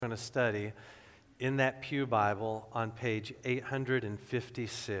Going to study in that Pew Bible on page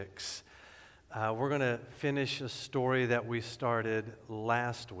 856. We're going to finish a story that we started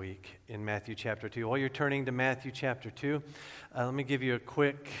last week in Matthew chapter 2. While you're turning to Matthew chapter 2, let me give you a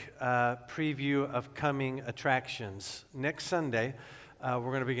quick preview of coming attractions. Next Sunday, we're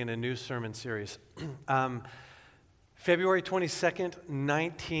going to begin a new sermon series. February 22nd,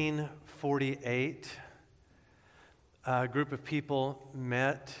 1948, a group of people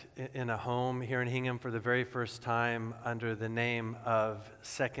met in a home here in Hingham for the very first time under the name of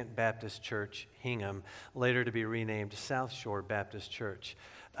Second Baptist Church, Hingham, later to be renamed South Shore Baptist Church.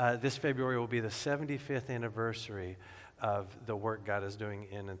 This February will be the 75th anniversary of the work God is doing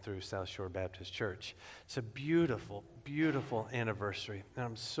in and through South Shore Baptist Church. It's a beautiful, beautiful anniversary, and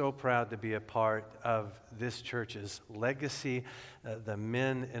I'm so proud to be a part of this church's legacy, the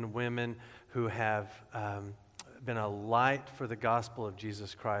men and women who have been a light for the gospel of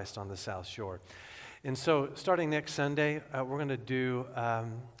Jesus Christ on the South Shore. And so starting next Sunday, we're going to do a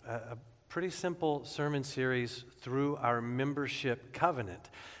pretty simple sermon series through our membership covenant.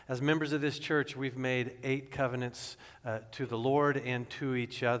 As members of this church, we've made 8 covenants to the Lord and to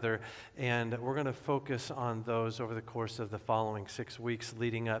each other, and we're going to focus on those over the course of the following 6 weeks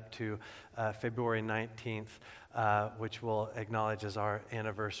leading up to February 19th, which we'll acknowledge as our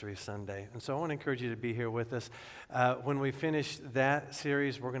anniversary Sunday. And so I want to encourage you to be here with us. When we finish that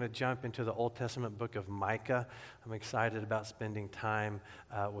series, we're going to jump into the Old Testament book of Micah. I'm excited about spending time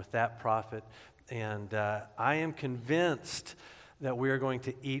with that prophet, and I am convinced that we are going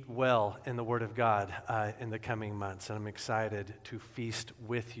to eat well in the Word of God in the coming months, and I'm excited to feast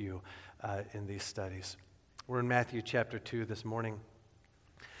with you in these studies. We're in Matthew chapter 2 this morning.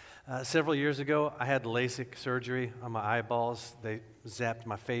 Several years ago, I had LASIK surgery on my eyeballs. They zapped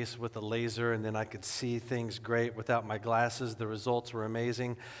my face with a laser, and then I could see things great without my glasses. The results were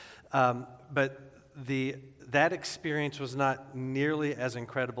amazing. But that experience was not nearly as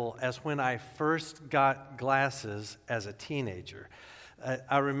incredible as when I first got glasses as a teenager.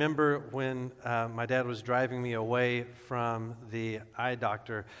 I remember when my dad was driving me away from the eye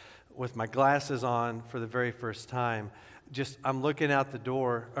doctor with my glasses on for the very first time. I'm looking out the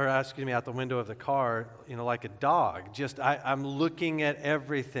door, out the window of the car, like a dog. I'm looking at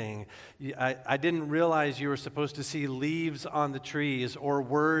everything. I didn't realize you were supposed to see leaves on the trees or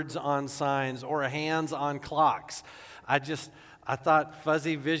words on signs or hands on clocks. I thought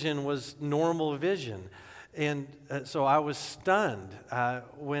fuzzy vision was normal vision. And so I was stunned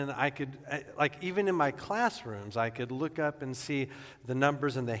when I could, even in my classrooms, I could look up and see the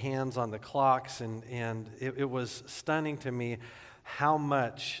numbers and the hands on the clocks, and it was stunning to me how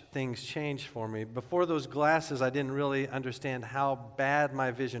much things changed for me. Before those glasses, I didn't really understand how bad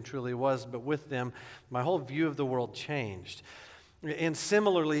my vision truly was, but with them, my whole view of the world changed. And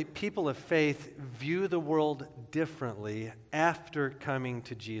similarly, people of faith view the world differently after coming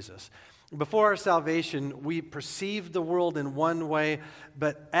to Jesus. Before our salvation, we perceive the world in one way,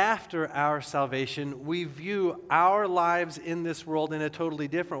 but after our salvation, we view our lives in this world in a totally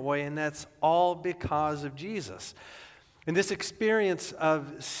different way, and that's all because of Jesus. And this experience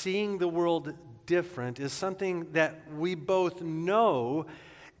of seeing the world different is something that we both know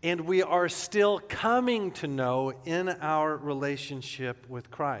and we are still coming to know in our relationship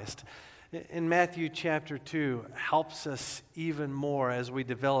with Christ. In Matthew chapter 2 helps us even more as we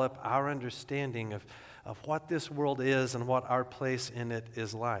develop our understanding of what this world is and what our place in it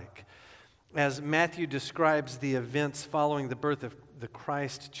is like. As Matthew describes the events following the birth of the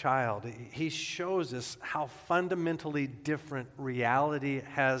Christ child, he shows us how fundamentally different reality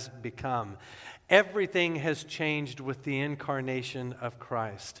has become. Everything has changed with the incarnation of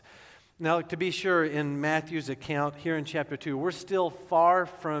Christ. Now, to be sure, in Matthew's account here in chapter 2, we're still far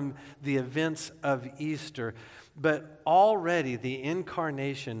from the events of Easter, but already the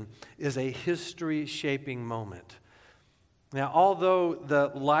incarnation is a history-shaping moment. Now, although the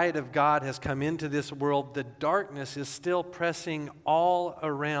light of God has come into this world, the darkness is still pressing all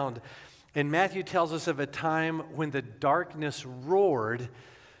around. And Matthew tells us of a time when the darkness roared,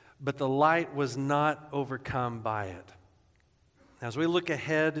 but the light was not overcome by it. As we look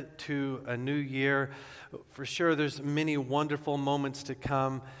ahead to a new year, for sure there's many wonderful moments to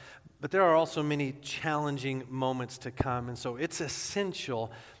come, but there are also many challenging moments to come. And so it's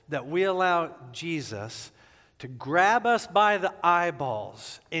essential that we allow Jesus to grab us by the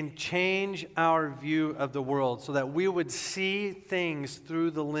eyeballs and change our view of the world so that we would see things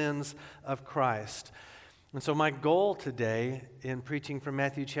through the lens of Christ. And so my goal today in preaching from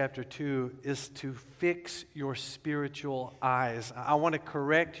Matthew chapter 2 is to fix your spiritual eyes. I want to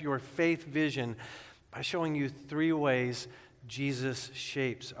correct your faith vision by showing you 3 ways Jesus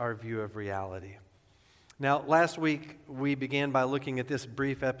shapes our view of reality. Now, last week, we began by looking at this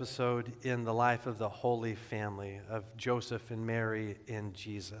brief episode in the life of the Holy Family of Joseph and Mary and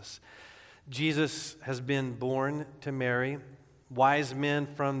Jesus. Jesus has been born to Mary. Wise men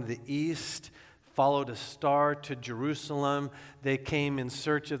from the east followed a star to Jerusalem. They came in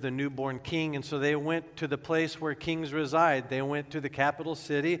search of the newborn king, and so they went to the place where kings reside. They went to the capital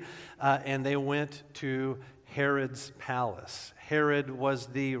city, and they went to Herod's palace. Herod was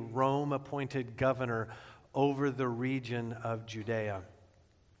the Rome-appointed governor over the region of Judea.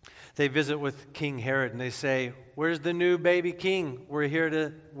 They visit with King Herod and they say, "Where's the new baby king? We're here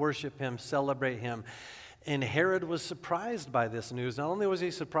to worship him, celebrate him." And Herod was surprised by this news. Not only was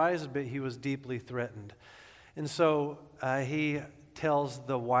he surprised, but he was deeply threatened. And so he tells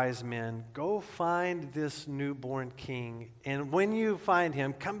the wise men, "Go find this newborn king, and when you find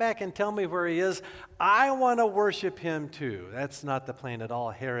him, come back and tell me where he is. I want to worship him too." That's not the plan at all.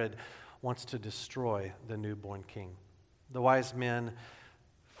 Herod wants to destroy the newborn king. The wise men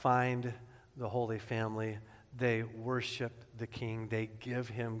find the Holy Family. They worship the king. They give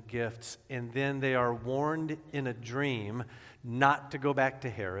him gifts. And then they are warned in a dream not to go back to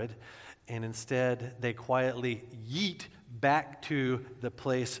Herod. And instead, they quietly yeet back to the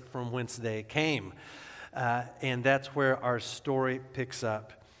place from whence they came. And that's where our story picks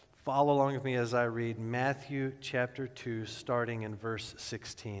up. Follow along with me as I read Matthew chapter 2, starting in verse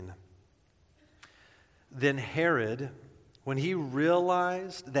 16. Then Herod, when he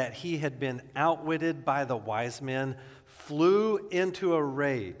realized that he had been outwitted by the wise men, flew into a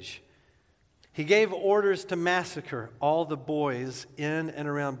rage. He gave orders to massacre all the boys in and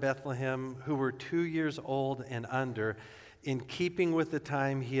around Bethlehem who were 2 years old and under, in keeping with the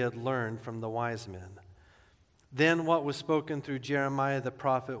time he had learned from the wise men. Then what was spoken through Jeremiah the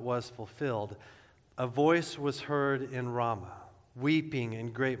prophet was fulfilled. A voice was heard in Ramah, weeping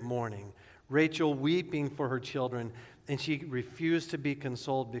in great mourning, Rachel weeping for her children, and she refused to be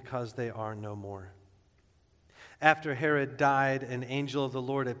consoled because they are no more. After Herod died, an angel of the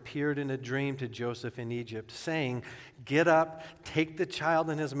Lord appeared in a dream to Joseph in Egypt, saying, "Get up, take the child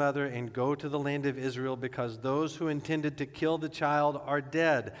and his mother, and go to the land of Israel, because those who intended to kill the child are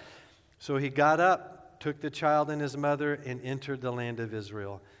dead." So he got up, took the child and his mother, and entered the land of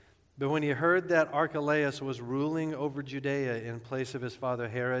Israel. But when he heard that Archelaus was ruling over Judea in place of his father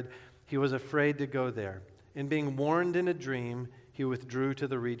Herod, he was afraid to go there. And being warned in a dream, he withdrew to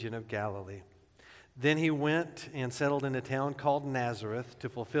the region of Galilee. Then he went and settled in a town called Nazareth to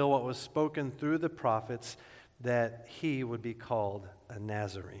fulfill what was spoken through the prophets, that he would be called a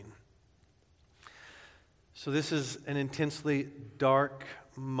Nazarene. So this is an intensely dark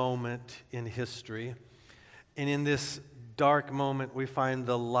moment in history. And in this dark moment, we find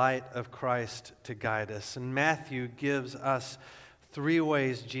the light of Christ to guide us. And Matthew gives us 3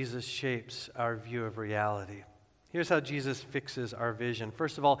 ways Jesus shapes our view of reality. Here's how Jesus fixes our vision.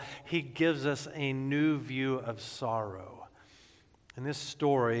 First of all, he gives us a new view of sorrow. In this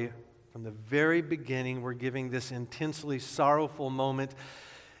story, from the very beginning, we're giving this intensely sorrowful moment,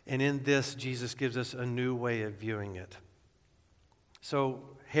 and in this, Jesus gives us a new way of viewing it.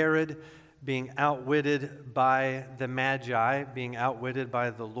 So Herod, being outwitted by the Magi, being outwitted by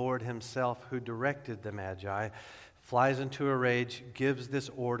the Lord himself who directed the Magi, flies into a rage, gives this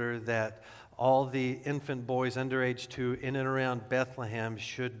order that all the infant boys under age 2 in and around Bethlehem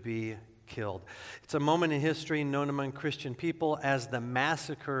should be killed. It's a moment in history known among Christian people as the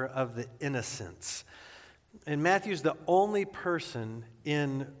Massacre of the Innocents. And Matthew's the only person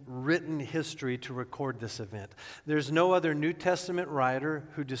in written history to record this event. There's no other New Testament writer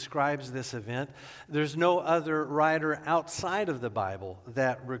who describes this event. There's no other writer outside of the Bible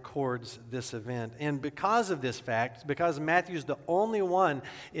that records this event. And because of this fact, because Matthew's the only one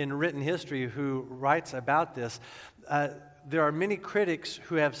in written history who writes about this, there are many critics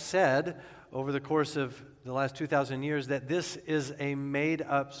who have said over the course of the last 2,000 years that this is a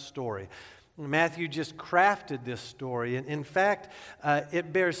made-up story. Matthew just crafted this story. And in fact,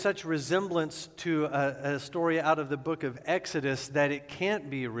 it bears such resemblance to a story out of the book of Exodus that it can't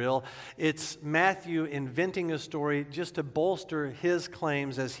be real. It's Matthew inventing a story just to bolster his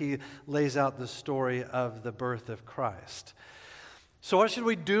claims as he lays out the story of the birth of Christ. So what should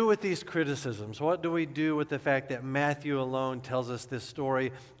we do with these criticisms? What do we do with the fact that Matthew alone tells us this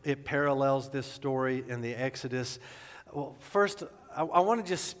story? It parallels this story in the Exodus. Well, first, I want to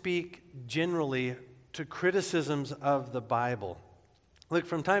just speak generally to criticisms of the Bible. Look,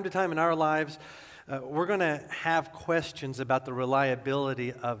 from time to time in our lives, We're going to have questions about the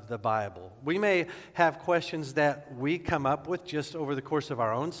reliability of the Bible. We may have questions that we come up with just over the course of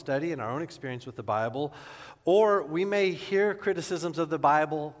our own study and our own experience with the Bible, or we may hear criticisms of the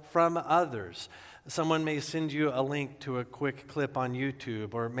Bible from others. Someone may send you a link to a quick clip on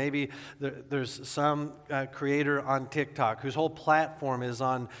YouTube, or maybe there's some creator on TikTok whose whole platform is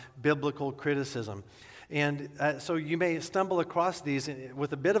on biblical criticism. And so you may stumble across these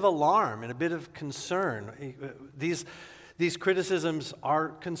with a bit of alarm and a bit of concern. These criticisms are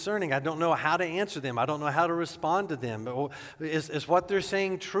concerning. I don't know how to answer them. I don't know how to respond to them. Is what they're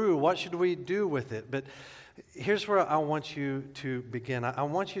saying true? What should we do with it? But here's where I want you to begin. I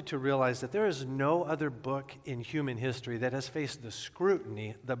want you to realize that there is no other book in human history that has faced the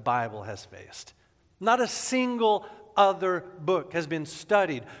scrutiny the Bible has faced. Not a single other book has been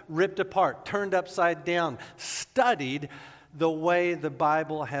studied, ripped apart, turned upside down, studied the way the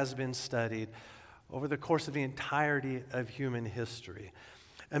Bible has been studied over the course of the entirety of human history.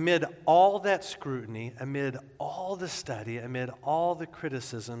 Amid all that scrutiny, amid all the study, amid all the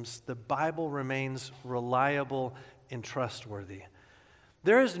criticisms, the Bible remains reliable and trustworthy.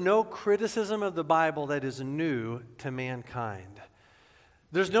 There is no criticism of the Bible that is new to mankind.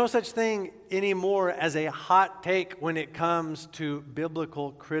 There's no such thing anymore as a hot take when it comes to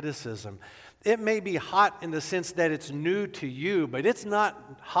biblical criticism. It may be hot in the sense that it's new to you, but it's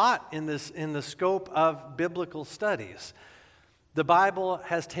not hot in the scope of biblical studies. The Bible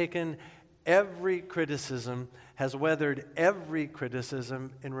has taken every criticism, has weathered every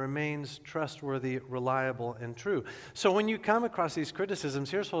criticism, and remains trustworthy, reliable, and true. So when you come across these criticisms,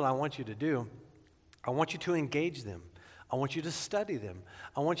 here's what I want you to do. I want you to engage them. I want you to study them.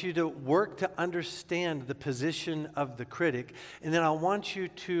 I want you to work to understand the position of the critic. And then I want you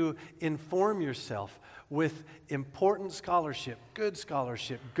to inform yourself with important scholarship,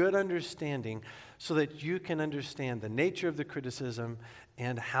 good understanding, so that you can understand the nature of the criticism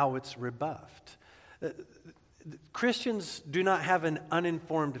and how it's rebuffed. Christians do not have an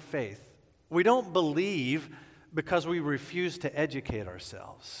uninformed faith. We don't believe because we refuse to educate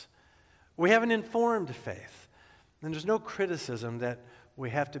ourselves. We have an informed faith. And there's no criticism that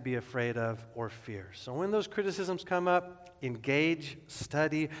we have to be afraid of or fear. So when those criticisms come up, engage,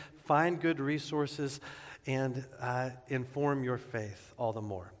 study, find good resources, and inform your faith all the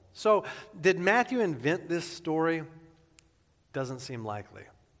more. So did Matthew invent this story? Doesn't seem likely.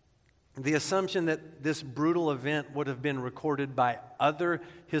 The assumption that this brutal event would have been recorded by other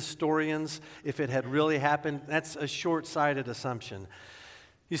historians if it had really happened, that's a short-sighted assumption.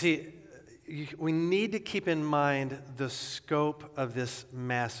 You see, we need to keep in mind the scope of this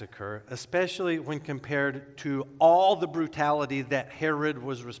massacre, especially when compared to all the brutality that Herod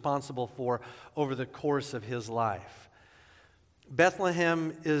was responsible for over the course of his life.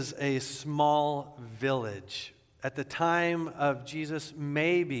 Bethlehem is a small village. At the time of Jesus,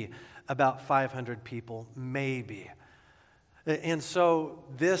 maybe about 500 people, maybe. And so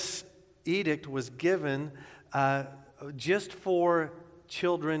this edict was given just for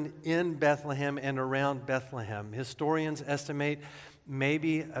children in Bethlehem and around Bethlehem. Historians estimate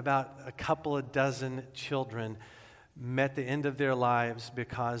maybe about a couple of dozen children met the end of their lives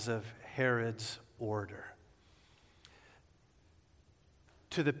because of Herod's order.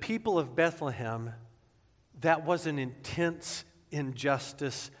 To the people of Bethlehem, that was an intense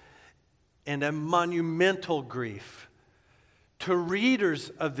injustice and a monumental grief. To readers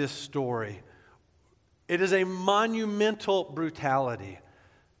of this story, it is a monumental brutality.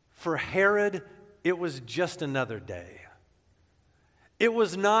 For Herod, it was just another day. It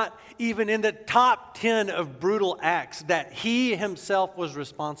was not even in the top 10 of brutal acts that he himself was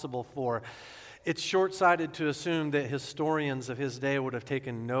responsible for. It's short-sighted to assume that historians of his day would have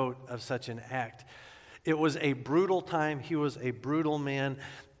taken note of such an act. It was a brutal time. He was a brutal man.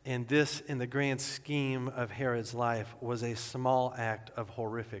 And this, in the grand scheme of Herod's life, was a small act of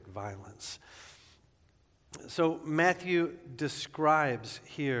horrific violence. So Matthew describes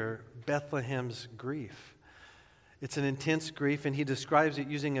here Bethlehem's grief. It's an intense grief, and he describes it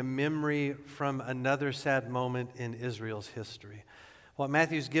using a memory from another sad moment in Israel's history. What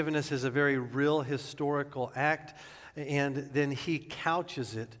Matthew's given us is a very real historical act, and then he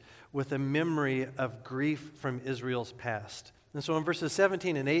couches it with a memory of grief from Israel's past. And so in verses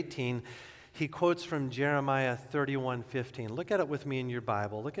 17 and 18, he quotes from Jeremiah 31:15. Look at it with me in your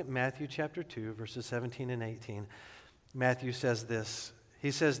Bible. Look at Matthew chapter 2, verses 17 and 18. Matthew says this.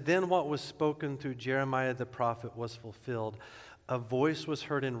 He says, "Then what was spoken through Jeremiah the prophet was fulfilled. A voice was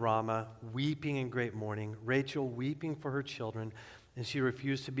heard in Ramah, weeping in great mourning, Rachel weeping for her children, and she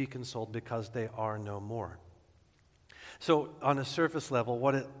refused to be consoled because they are no more." So on a surface level,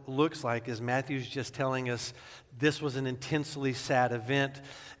 what it looks like is Matthew's just telling us this was an intensely sad event,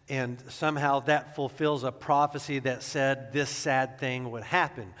 and somehow that fulfills a prophecy that said this sad thing would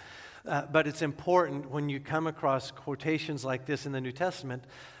happen. But it's important when you come across quotations like this in the New Testament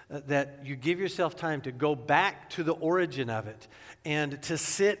that you give yourself time to go back to the origin of it and to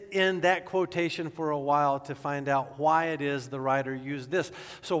sit in that quotation for a while to find out why it is the writer used this.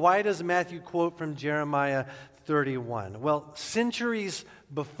 So why does Matthew quote from Jeremiah 31? Well, centuries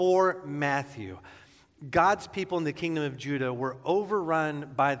before Matthew, God's people in the kingdom of Judah were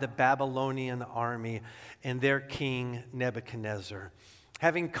overrun by the Babylonian army and their king Nebuchadnezzar.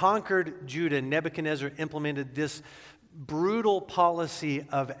 Having conquered Judah, Nebuchadnezzar implemented this brutal policy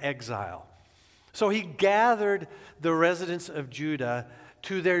of exile. So he gathered the residents of Judah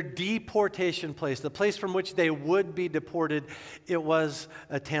to their deportation place, the place from which they would be deported. It was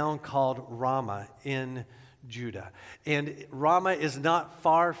a town called Ramah in Judah. And Ramah is not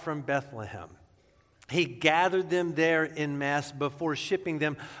far from Bethlehem. He gathered them there en masse before shipping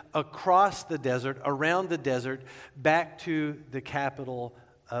them across the desert, around the desert, back to the capital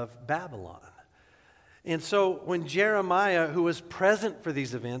of Babylon. And so when Jeremiah, who was present for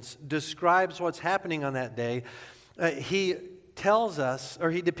these events, describes what's happening on that day, he tells us,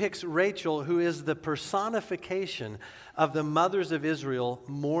 or he depicts Rachel, who is the personification of the mothers of Israel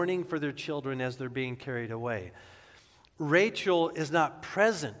mourning for their children as they're being carried away. Rachel is not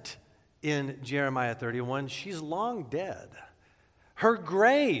present in Jeremiah 31. She's long dead. Her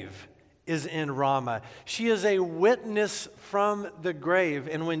grave is in Ramah. She is a witness from the grave.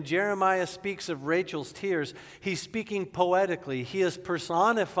 And when Jeremiah speaks of Rachel's tears, he's speaking poetically. He is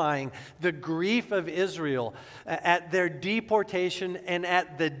personifying the grief of Israel at their deportation and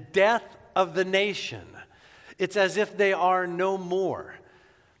at the death of the nation. It's as if they are no more.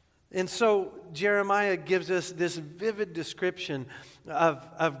 And so Jeremiah gives us this vivid description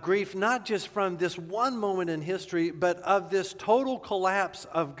of grief, not just from this one moment in history, but of this total collapse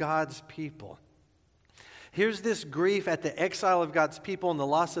of God's people. Here's this grief at the exile of God's people and the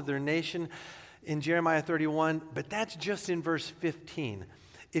loss of their nation in Jeremiah 31, but that's just in verse 15.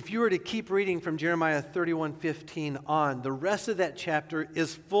 If you were to keep reading from Jeremiah 31:15 on, the rest of that chapter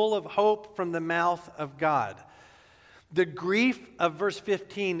is full of hope from the mouth of God. The grief of verse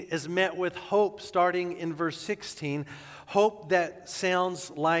 15 is met with hope starting in verse 16, hope that sounds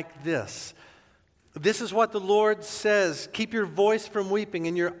like this. This is what the Lord says, keep your voice from weeping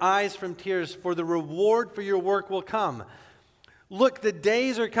and your eyes from tears, for the reward for your work will come. Look, the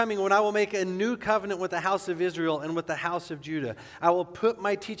days are coming when I will make a new covenant with the house of Israel and with the house of Judah. I will put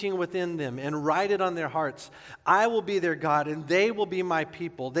my teaching within them and write it on their hearts. I will be their God and they will be my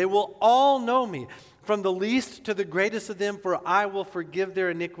people. They will all know me, from the least to the greatest of them, for I will forgive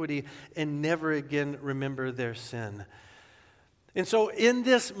their iniquity and never again remember their sin. And so in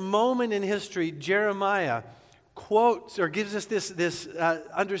this moment in history, Jeremiah quotes or gives us this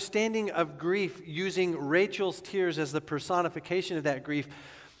understanding of grief using Rachel's tears as the personification of that grief.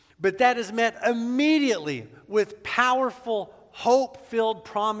 But that is met immediately with powerful, hope-filled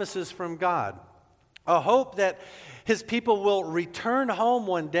promises from God. A hope that His people will return home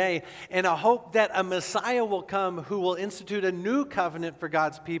one day, and a hope that a Messiah will come who will institute a new covenant for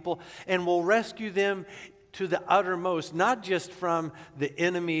God's people and will rescue them to the uttermost, not just from the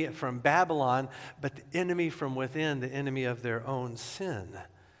enemy from Babylon, but the enemy from within, the enemy of their own sin.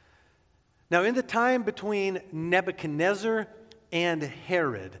 Now, in the time between Nebuchadnezzar and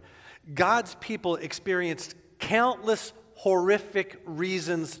Herod, God's people experienced countless horrific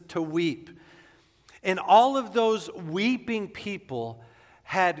reasons to weep. And all of those weeping people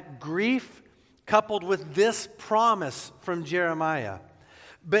had grief coupled with this promise from Jeremiah.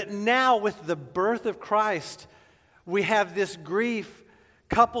 But now with the birth of Christ, we have this grief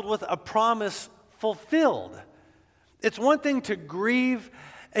coupled with a promise fulfilled. It's one thing to grieve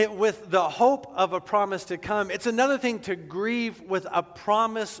with the hope of a promise to come. It's another thing to grieve with a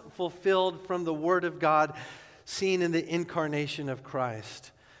promise fulfilled from the Word of God seen in the incarnation of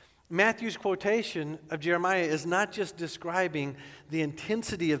Christ. Matthew's quotation of Jeremiah is not just describing the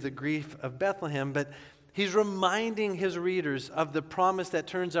intensity of the grief of Bethlehem, but he's reminding his readers of the promise that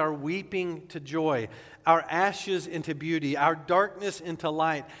turns our weeping to joy, our ashes into beauty, our darkness into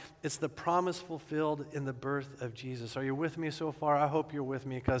light. It's the promise fulfilled in the birth of Jesus. Are you with me so far? I hope you're with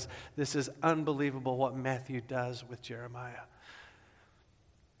me, because this is unbelievable what Matthew does with Jeremiah.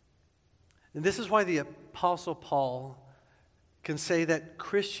 And this is why the Apostle Paul can say that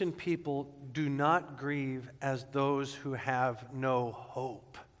Christian people do not grieve as those who have no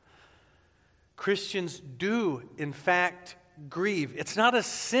hope. Christians do, in fact, grieve. It's not a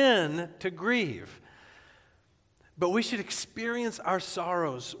sin to grieve. But we should experience our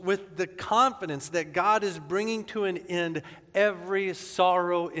sorrows with the confidence that God is bringing to an end every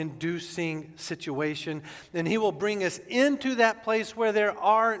sorrow-inducing situation, and He will bring us into that place where there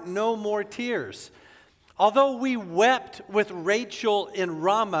are no more tears. Although we wept with Rachel in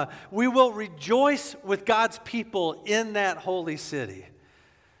Ramah, we will rejoice with God's people in that holy city.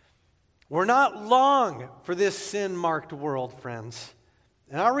 We're not long for this sin-marked world, friends.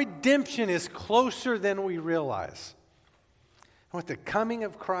 And our redemption is closer than we realize. And with the coming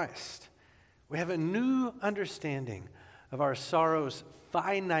of Christ, we have a new understanding of our sorrow's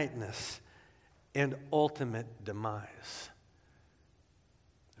finiteness and ultimate demise.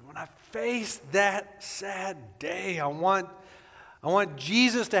 And when I face that sad day, I want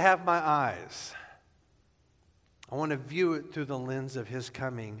Jesus to have my eyes. I want to view it through the lens of His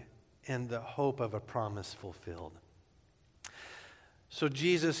coming and the hope of a promise fulfilled. So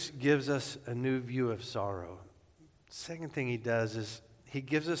Jesus gives us a new view of sorrow. Second thing He does is He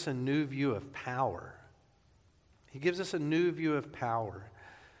gives us a new view of power. He gives us a new view of power.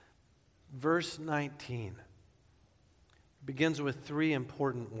 Verse 19 begins with three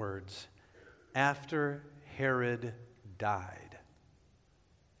important words. After Herod died.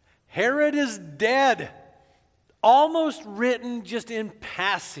 Herod is dead. Almost written just in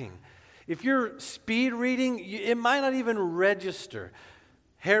passing. If you're speed reading, it might not even register.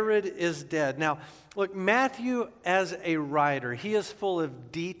 Herod is dead. Now, look, Matthew as a writer, he is full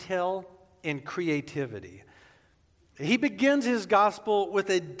of detail and creativity. He begins his gospel with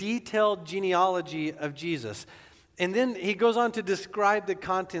a detailed genealogy of Jesus. And then he goes on to describe the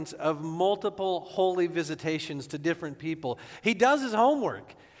contents of multiple holy visitations to different people. He does his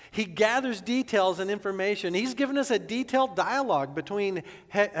homework. He gathers details and information. He's given us a detailed dialogue between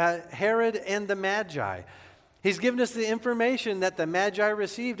Herod and the Magi. He's given us the information that the Magi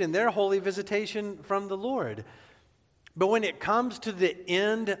received in their holy visitation from the Lord. But when it comes to the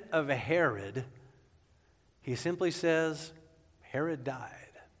end of Herod, he simply says, Herod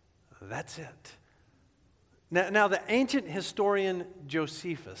died. That's it. Now the ancient historian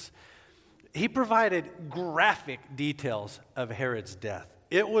Josephus, he provided graphic details of Herod's death.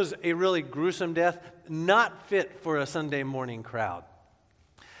 It was a really gruesome death, not fit for a Sunday morning crowd.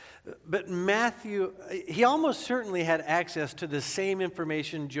 But Matthew, he almost certainly had access to the same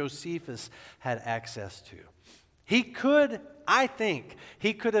information Josephus had access to. He could, I think,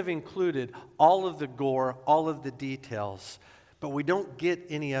 he could have included all of the gore, all of the details, but we don't get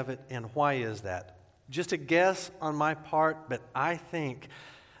any of it, and why is that? Just a guess on my part, but I think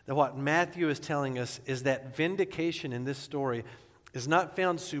that what Matthew is telling us is that vindication in this story is not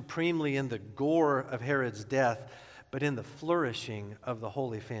found supremely in the gore of Herod's death, but in the flourishing of the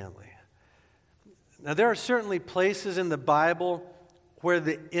Holy Family. Now, there are certainly places in the Bible where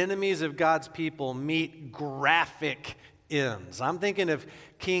the enemies of God's people meet graphic ends. I'm thinking of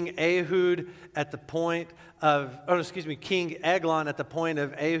King Ehud at the point of, King Eglon at the point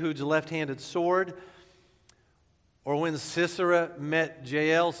of Ehud's left-handed sword, or when Sisera met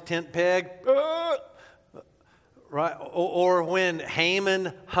Jael's tent peg. Right? Or when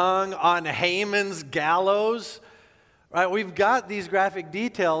Haman hung on Haman's gallows. Right? We've got these graphic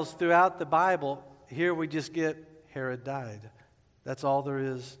details throughout the Bible. Here we just get Herod died. That's all there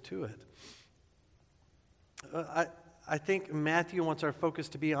is to it. I think Matthew wants our focus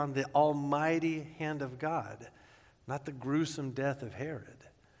to be on the almighty hand of God, not the gruesome death of Herod.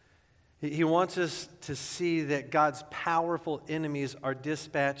 He wants us to see that God's powerful enemies are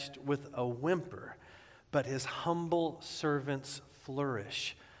dispatched with a whimper, but His humble servants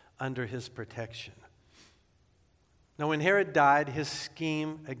flourish under His protection. Now, when Herod died, his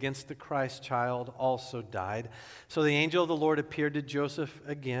scheme against the Christ child also died. So the angel of the Lord appeared to Joseph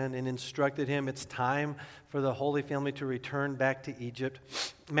again and instructed him it's time for the Holy Family to return back to Egypt.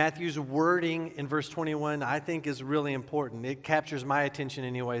 Matthew's wording in verse 21, I think, is really important. It captures my attention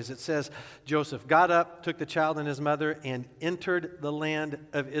anyways. It says, Joseph got up, took the child and his mother, and entered the land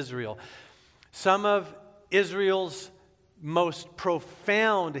of Israel. Some of Israel's most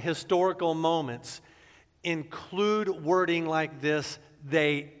profound historical moments include wording like this: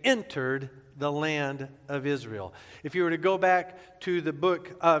 they entered the land of Israel. If you were to go back to the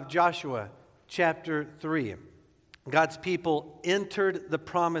book of Joshua, chapter 3, God's people entered the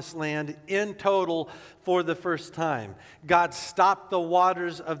promised land in total for the first time. God stopped the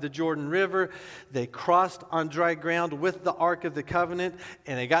waters of the Jordan River. They crossed on dry ground with the Ark of the Covenant,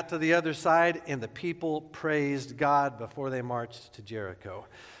 and they got to the other side, and the people praised God before they marched to Jericho.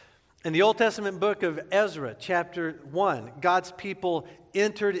 In the Old Testament book of Ezra, chapter 1, God's people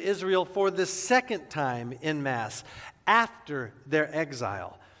entered Israel for the second time en masse after their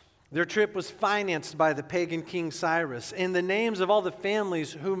exile. Their trip was financed by the pagan king Cyrus, and the names of all the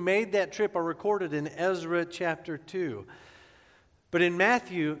families who made that trip are recorded in Ezra chapter 2. But in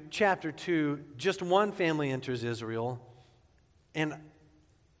Matthew chapter 2, just one family enters Israel, and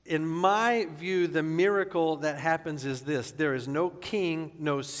in my view, the miracle that happens is this: there is no king,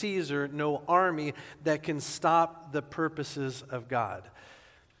 no Caesar, no army that can stop the purposes of God.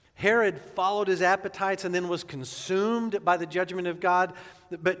 Herod followed his appetites and then was consumed by the judgment of God,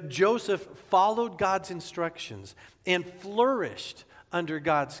 but Joseph followed God's instructions and flourished under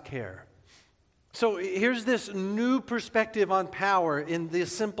God's care. So here's this new perspective on power in the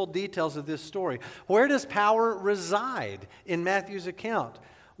simple details of this story. Where does power reside in Matthew's account?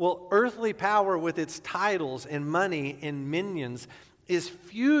 Well, earthly power with its titles and money and minions is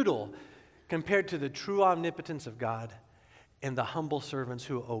futile compared to the true omnipotence of God and the humble servants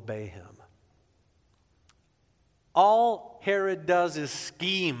who obey him. All Herod does is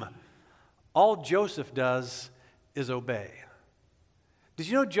scheme. All Joseph does is obey. Did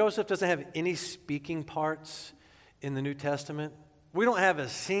you know Joseph doesn't have any speaking parts in the New Testament? We don't have a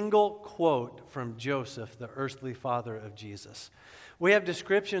single quote from Joseph, the earthly father of Jesus. We have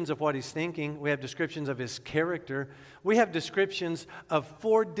descriptions of what he's thinking. We have descriptions of his character. We have descriptions of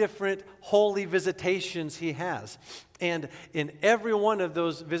 4 different holy visitations he has. And in every one of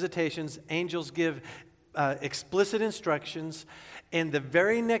those visitations, angels give explicit instructions. And the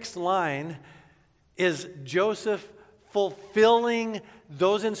very next line is Joseph fulfilling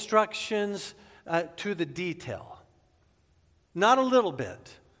those instructions to the detail. Not a little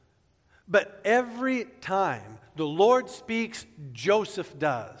bit, but every time the Lord speaks, Joseph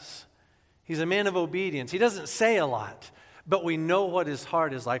does. He's a man of obedience. He doesn't say a lot, but we know what his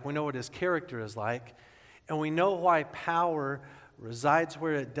heart is like. We know what his character is like. And we know why power resides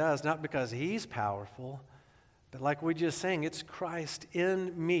where it does, not because he's powerful, but like we just sang, it's Christ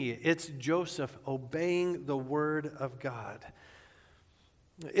in me. It's Joseph obeying the word of God.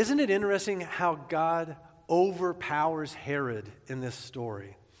 Isn't it interesting how God overpowers Herod in this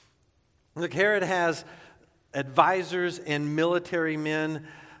story? Look, Herod has advisors and military men,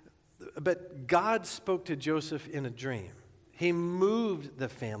 but God spoke to Joseph in a dream. He moved the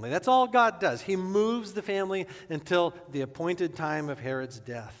family. That's all God does. He moves the family until the appointed time of Herod's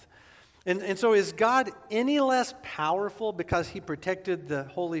death. And so is God any less powerful because he protected the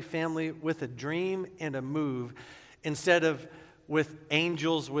Holy Family with a dream and a move instead of with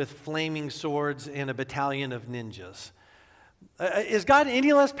angels with flaming swords and a battalion of ninjas? Is God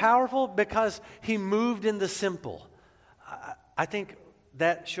any less powerful because he moved in the simple? I think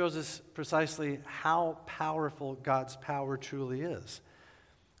that shows us precisely how powerful God's power truly is.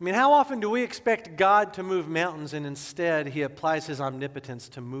 I mean, how often do we expect God to move mountains and instead he applies his omnipotence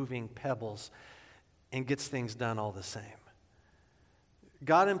to moving pebbles and gets things done all the same?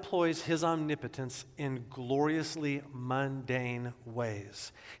 God employs his omnipotence in gloriously mundane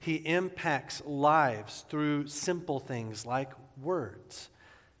ways. He impacts lives through simple things like words,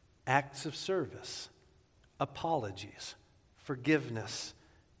 acts of service, apologies, forgiveness,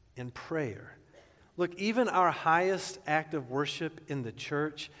 and prayer. Look, even our highest act of worship in the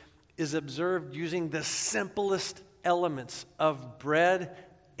church is observed using the simplest elements of bread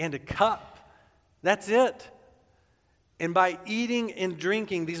and a cup. That's it. And by eating and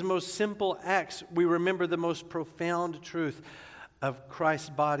drinking these most simple acts, we remember the most profound truth of Christ's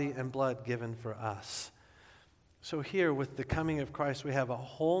body and blood given for us. So here, with the coming of Christ, we have a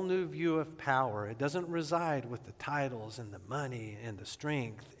whole new view of power. It doesn't reside with the titles and the money and the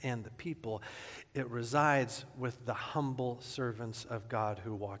strength and the people. It resides with the humble servants of God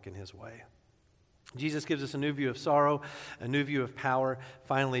who walk in his way. Jesus gives us a new view of sorrow, a new view of power.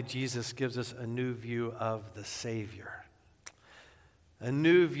 Finally, Jesus gives us a new view of the Savior. A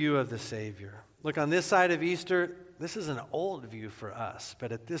new view of the Savior. Look, on this side of Easter, this is an old view for us,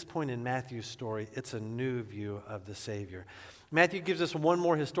 but at this point in Matthew's story, it's a new view of the Savior. Matthew gives us one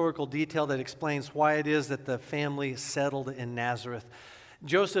more historical detail that explains why it is that the family settled in Nazareth.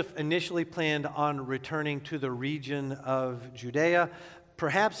 Joseph initially planned on returning to the region of Judea,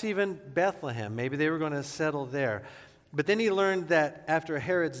 perhaps even Bethlehem. Maybe they were going to settle there. But then he learned that after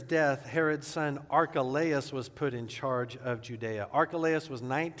Herod's death, Herod's son Archelaus was put in charge of Judea. Archelaus was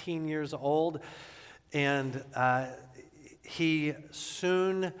 19 years old, and he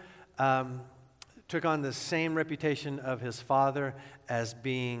soon took on the same reputation of his father as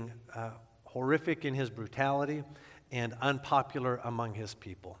being horrific in his brutality and unpopular among his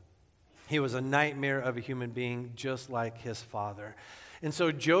people. He was a nightmare of a human being, just like his father. And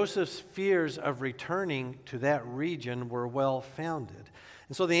so Joseph's fears of returning to that region were well founded.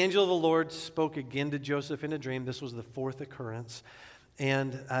 And so the angel of the Lord spoke again to Joseph in a dream. This was the 4th occurrence.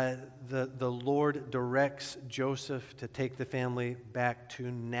 And the Lord directs Joseph to take the family back to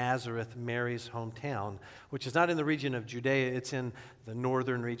Nazareth, Mary's hometown, which is not in the region of Judea, it's in the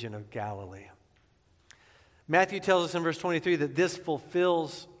northern region of Galilee. Matthew tells us in verse 23 that this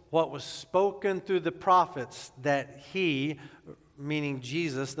fulfills what was spoken through the prophets, that he, meaning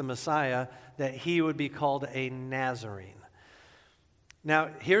Jesus, the Messiah, that he would be called a Nazarene. Now,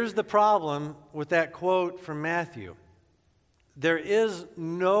 here's the problem with that quote from Matthew. There is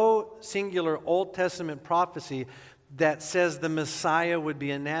no singular Old Testament prophecy that says the Messiah would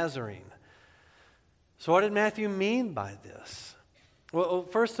be a Nazarene. So what did Matthew mean by this? Well,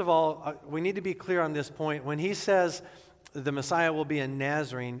 first of all, we need to be clear on this point. When he says the Messiah will be a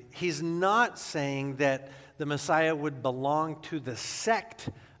Nazarene, he's not saying that the Messiah would belong to the sect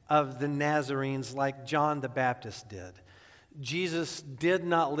of the Nazarenes like John the Baptist did. Jesus did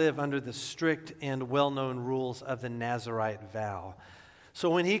not live under the strict and well-known rules of the Nazirite vow. So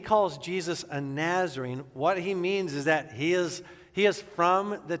when he calls Jesus a Nazarene, what he means is that he is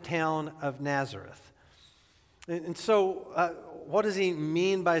from the town of Nazareth. And so what does he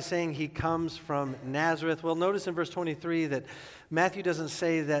mean by saying he comes from Nazareth? Well, notice in verse 23 that Matthew doesn't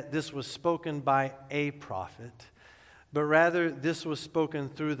say that this was spoken by a prophet, but rather this was spoken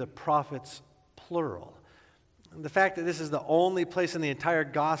through the prophets, plural. The fact that this is the only place in the entire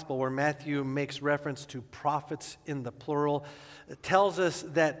gospel where Matthew makes reference to prophets in the plural tells us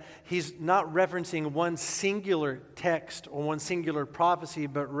that he's not referencing one singular text or one singular prophecy,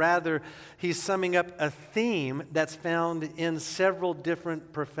 but rather he's summing up a theme that's found in several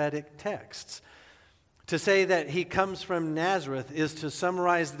different prophetic texts. To say that he comes from Nazareth is to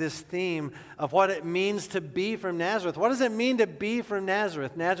summarize this theme of what it means to be from Nazareth. What does it mean to be from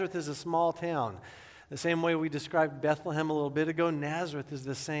Nazareth? Nazareth is a small town. The same way we described Bethlehem a little bit ago, Nazareth is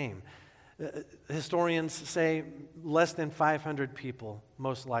the same. Historians say less than 500 people,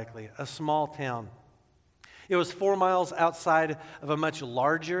 most likely, a small town. It was 4 miles outside of a much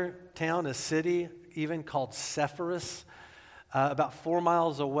larger town, a city even called Sepphoris, about 4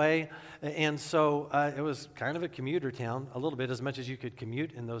 miles away. And so it was kind of a commuter town, a little bit, as much as you could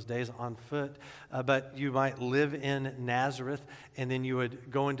commute in those days on foot. But you might live in Nazareth, and then you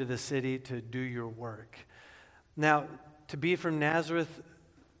would go into the city to do your work. Now, to be from Nazareth,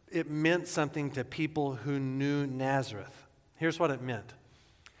 it meant something to people who knew Nazareth. Here's what it meant.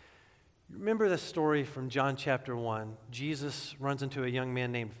 Remember the story from John chapter 1. Jesus runs into a young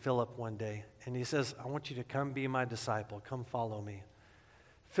man named Philip one day, and he says, I want you to come be my disciple. Come follow me.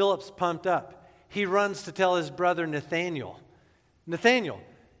 Philip's pumped up. He runs to tell his brother Nathanael, Nathanael,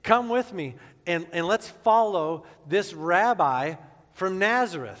 come with me, and let's follow this rabbi from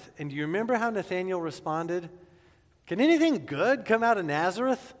Nazareth. And do you remember how Nathanael responded? Can anything good come out of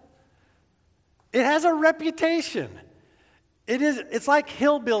Nazareth? It has a reputation. It's like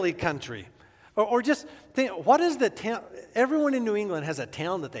hillbilly country. Or just think, what is the town? Everyone in New England has a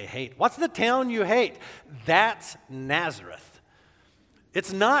town that they hate. What's the town you hate? That's Nazareth.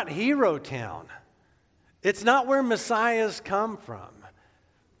 It's not Hero Town. It's not where messiahs come from.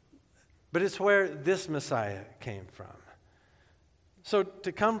 But it's where this Messiah came from. So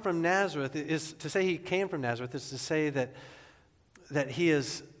to come from Nazareth is to say he came from Nazareth is to say that he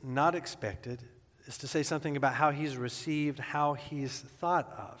is not expected. Is to say something about how he's received, how he's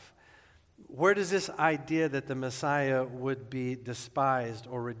thought of. Where does this idea that the Messiah would be despised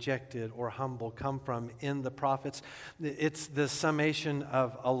or rejected or humble come from in the prophets? It's the summation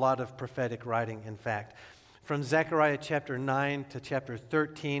of a lot of prophetic writing, in fact. From Zechariah chapter 9 to chapter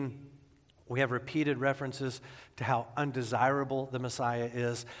 13, we have repeated references to how undesirable the Messiah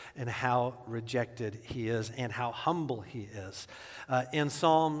is and how rejected he is and how humble he is. In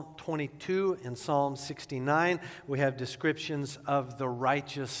Psalm 22 and Psalm 69, we have descriptions of the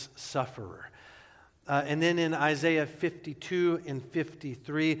righteous sufferer. And then in Isaiah 52 and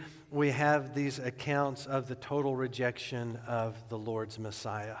 53, we have these accounts of the total rejection of the Lord's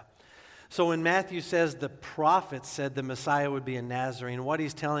Messiah. So when Matthew says the prophet said the Messiah would be a Nazarene, what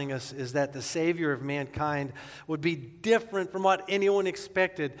he's telling us is that the Savior of mankind would be different from what anyone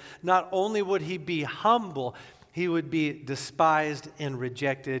expected. Not only would he be humble, he would be despised and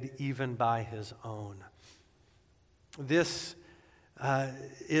rejected even by his own. This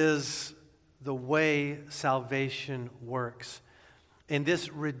is the way salvation works. And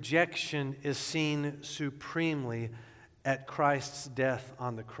this rejection is seen supremely at Christ's death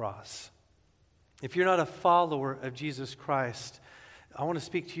on the cross. If you're not a follower of Jesus Christ, I want to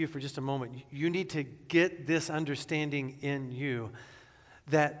speak to you for just a moment. You need to get this understanding in you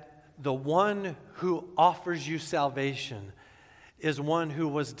that the one who offers you salvation is one who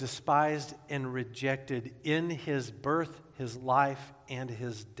was despised and rejected in his birth, his life and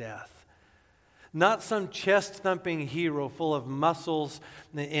his death. Not some chest-thumping hero full of muscles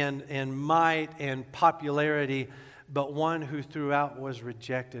and might and popularity, but one who throughout was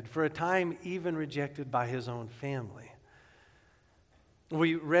rejected, for a time even rejected by his own family.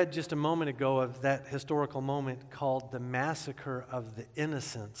 We read just a moment ago of that historical moment called the Massacre of the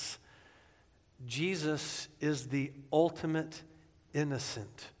Innocents. Jesus is the ultimate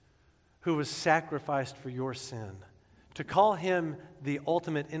innocent who was sacrificed for your sin. To call him the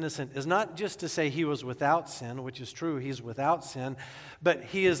ultimate innocent is not just to say he was without sin, which is true, he's without sin, but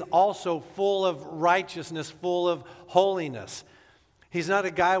he is also full of righteousness, full of holiness. He's not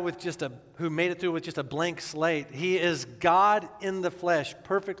a guy who made it through with just a blank slate. He is God in the flesh,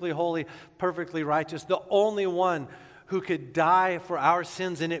 perfectly holy, perfectly righteous, the only one who could die for our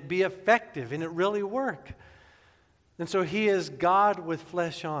sins and it be effective and it really work. And so he is God with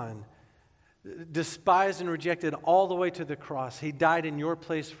flesh on, despised and rejected all the way to the cross. He died in your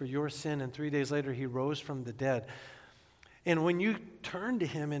place for your sin, and 3 days later he rose from the dead. And when you turn to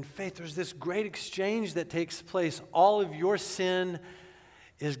him in faith, there's this great exchange that takes place. All of your sin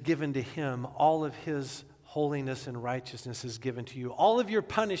is given to him. All of his holiness and righteousness is given to you. All of your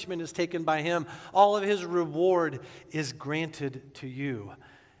punishment is taken by him. All of his reward is granted to you.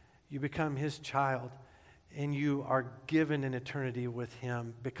 You become his child, and you are given an eternity with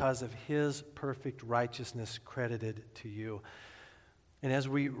him because of his perfect righteousness credited to you. And as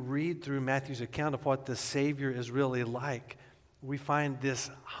we read through Matthew's account of what the Savior is really like, we find this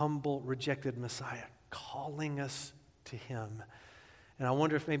humble, rejected Messiah calling us to him. And I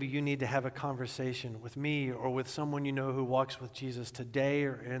wonder if maybe you need to have a conversation with me or with someone you know who walks with Jesus today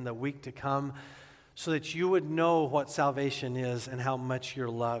or in the week to come, so that you would know what salvation is and how much you're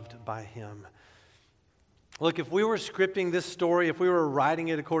loved by him. Look, if we were scripting this story, if we were writing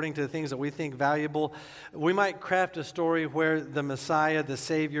it according to the things that we think valuable, we might craft a story where the Messiah, the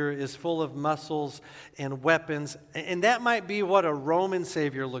Savior, is full of muscles and weapons. And that might be what a Roman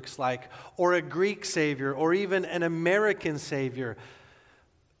Savior looks like, or a Greek Savior, or even an American Savior.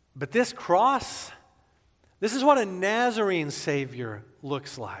 But this cross, this is what a Nazarene Savior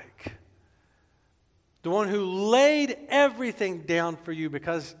looks like. The one who laid everything down for you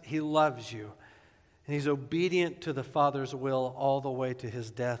because he loves you. And he's obedient to the Father's will all the way to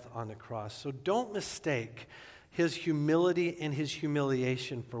his death on the cross. So don't mistake his humility and his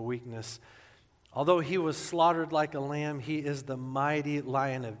humiliation for weakness. Although he was slaughtered like a lamb, he is the mighty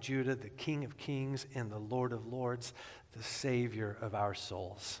Lion of Judah, the King of kings and the Lord of lords, the Savior of our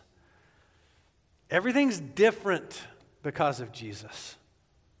souls. Everything's different because of Jesus.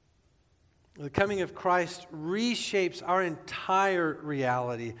 The coming of Christ reshapes our entire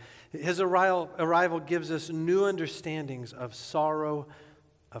reality. His arrival gives us new understandings of sorrow,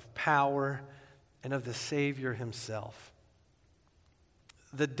 of power, and of the Savior himself.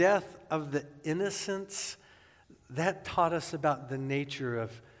 The death of the innocents, that taught us about the nature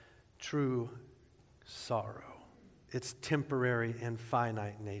of true sorrow, its temporary and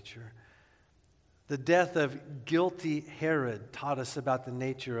finite nature. The death of guilty Herod taught us about the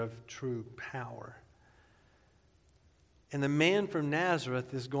nature of true power. And the man from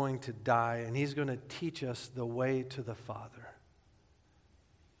Nazareth is going to die, and he's going to teach us the way to the Father.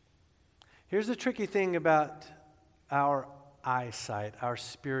 Here's the tricky thing about our eyesight, our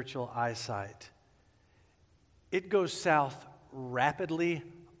spiritual eyesight. It goes south rapidly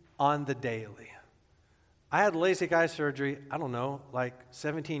on the daily. I had LASIK eye surgery, like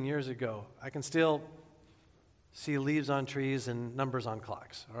 17 years ago. I can still see leaves on trees and numbers on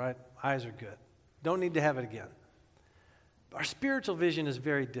clocks, all right? Eyes are good. Don't need to have it again. Our spiritual vision is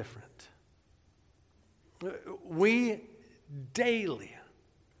very different. We daily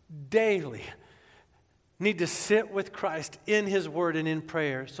need to sit with Christ in his word and in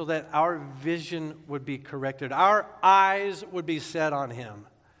prayer so that our vision would be corrected. Our eyes would be set on him.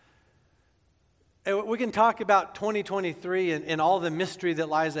 And we can talk about 2023 and all the mystery that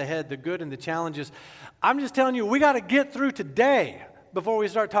lies ahead, the good and the challenges. I'm just telling you, we got to get through today before we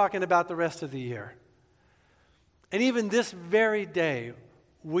start talking about the rest of the year. And even this very day,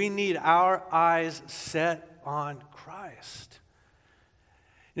 we need our eyes set on Christ.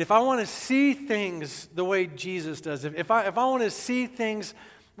 And if I want to see things the way Jesus does, if I want to see things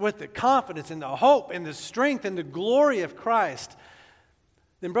with the confidence and the hope and the strength and the glory of Christ,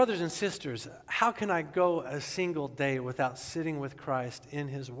 then brothers and sisters, how can I go a single day without sitting with Christ in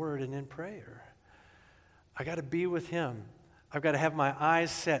his word and in prayer? I got to be with him. I've got to have my eyes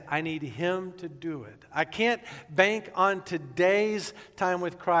set. I need him to do it. I can't bank on today's time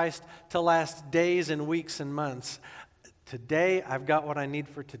with Christ to last days and weeks and months. Today, I've got what I need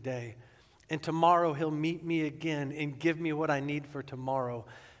for today. And tomorrow he'll meet me again and give me what I need for tomorrow.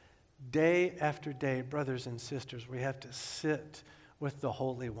 Day after day, brothers and sisters, we have to sit with the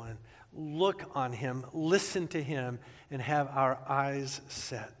Holy One, look on him, listen to him, and have our eyes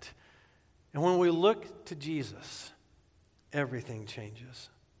set. And when we look to Jesus, everything changes.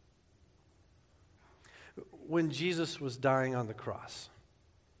 When Jesus was dying on the cross,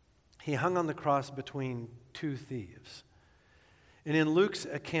 he hung on the cross between two thieves. And in Luke's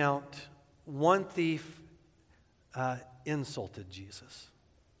account, one thief insulted Jesus.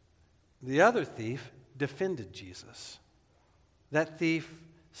 The other thief defended Jesus. That thief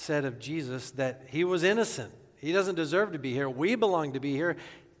said of Jesus that he was innocent. He doesn't deserve to be here. We belong to be here.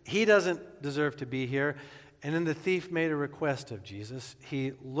 He doesn't deserve to be here. And then the thief made a request of Jesus.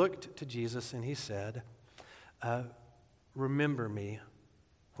 He looked to Jesus and he said, remember me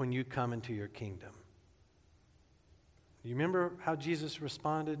when you come into your kingdom. Do you remember how Jesus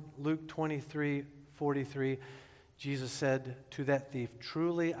responded? Luke 23:43, Jesus said to that thief,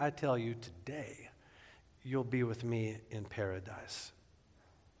 truly I tell you, today you'll be with me in paradise.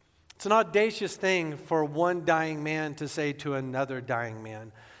 It's an audacious thing for one dying man to say to another dying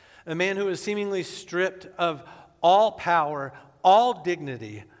man, a man who is seemingly stripped of all power, all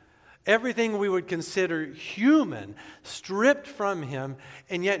dignity, everything we would consider human, stripped from him,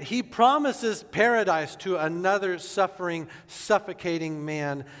 and yet he promises paradise to another suffering, suffocating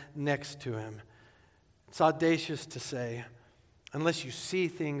man next to him. It's audacious to say, unless you see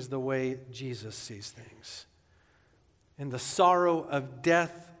things the way Jesus sees things. And the sorrow of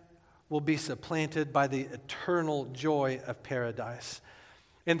death will be supplanted by the eternal joy of paradise.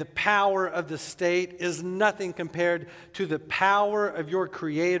 And the power of the state is nothing compared to the power of your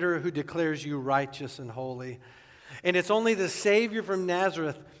Creator who declares you righteous and holy. And it's only the Savior from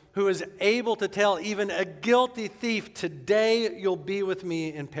Nazareth who is able to tell even a guilty thief, today you'll be with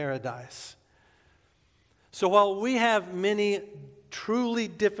me in paradise. So while we have many truly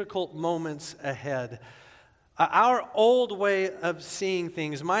difficult moments ahead, our old way of seeing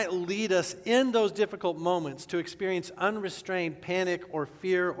things might lead us in those difficult moments to experience unrestrained panic or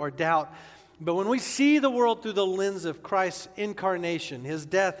fear or doubt. But when we see the world through the lens of Christ's incarnation, his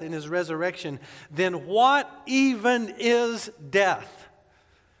death and his resurrection, then what even is death?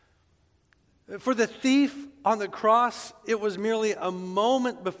 For the thief on the cross, it was merely a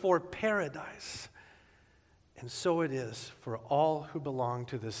moment before paradise. And so it is for all who belong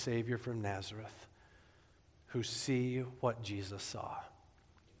to the Savior from Nazareth, who see what Jesus saw.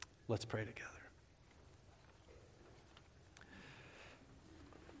 Let's pray together.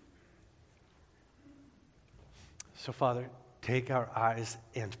 So, Father, take our eyes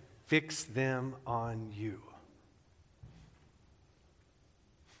and fix them on you.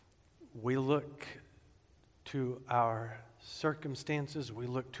 We look to our circumstances, we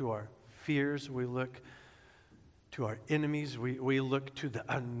look to our fears, we look to our enemies, we look to the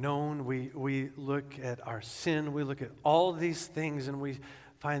unknown, we look at our sin, we look at all these things and we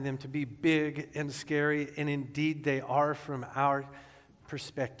find them to be big and scary, and indeed they are from our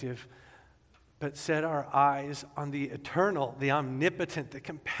perspective. But set our eyes on the eternal, the omnipotent, the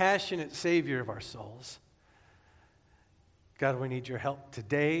compassionate Savior of our souls. God, we need your help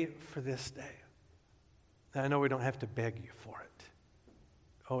today for this day. I know we don't have to beg you for it.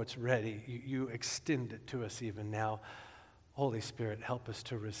 Oh, it's ready. You extend it to us even now. Holy Spirit, help us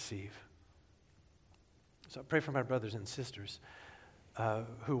to receive. So I pray for my brothers and sisters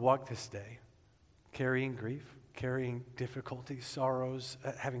who walk this day, carrying grief, carrying difficulties, sorrows,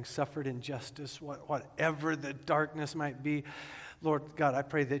 having suffered injustice, whatever the darkness might be. Lord God, I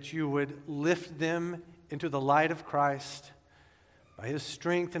pray that you would lift them into the light of Christ by his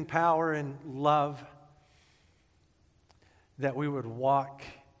strength and power and love, that we would walk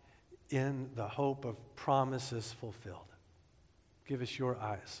in the hope of promises fulfilled. Give us your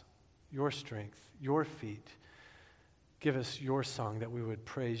eyes, your strength, your feet. Give us your song that we would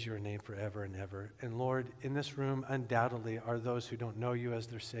praise your name forever and ever. And Lord, in this room undoubtedly are those who don't know you as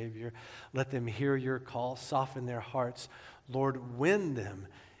their Savior. Let them hear your call, soften their hearts. Lord, win them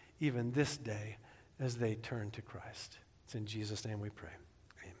even this day as they turn to Christ. It's in Jesus' name we pray.